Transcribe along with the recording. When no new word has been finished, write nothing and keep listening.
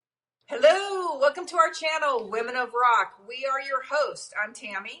Hello, welcome to our channel, Women of Rock. We are your hosts. I'm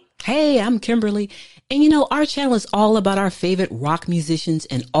Tammy. Hey, I'm Kimberly. And our channel is all about our favorite rock musicians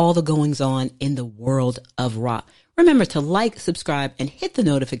and all the goings on in the world of rock. Remember to like, subscribe, and hit the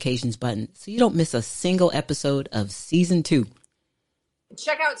notifications button so you don't miss a single episode of season 2.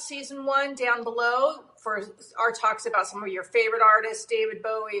 Check out season 1 down below for our talks about some of your favorite artists, David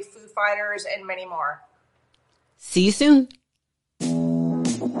Bowie, Foo Fighters, and many more. See you soon.